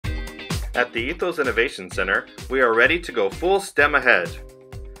At the ETHOS Innovation Center, we are ready to go full STEM ahead.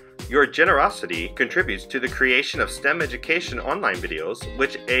 Your generosity contributes to the creation of STEM education online videos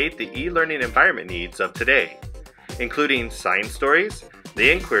which aid the e-learning environment needs of today, including Science Stories,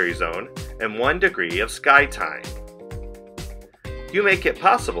 The Inquiry Zone, and 1 Degree of Sky Time. You make it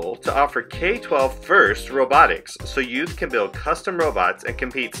possible to offer K-12 first robotics so youth can build custom robots and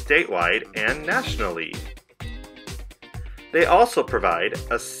compete statewide and nationally. They also provide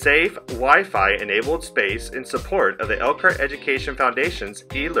a safe Wi-Fi enabled space in support of the Elkhart Education Foundation's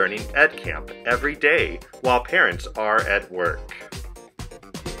e-learning Ed Camp every day while parents are at work.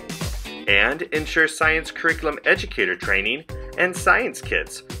 And ensure science curriculum educator training and science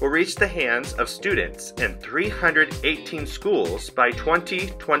kits will reach the hands of students in 318 schools by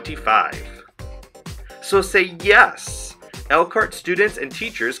 2025. So say yes! Elkhart students and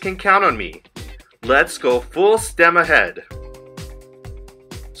teachers can count on me. Let's go full STEM ahead.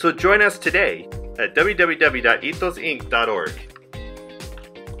 So join us today at www.ethosinc.org.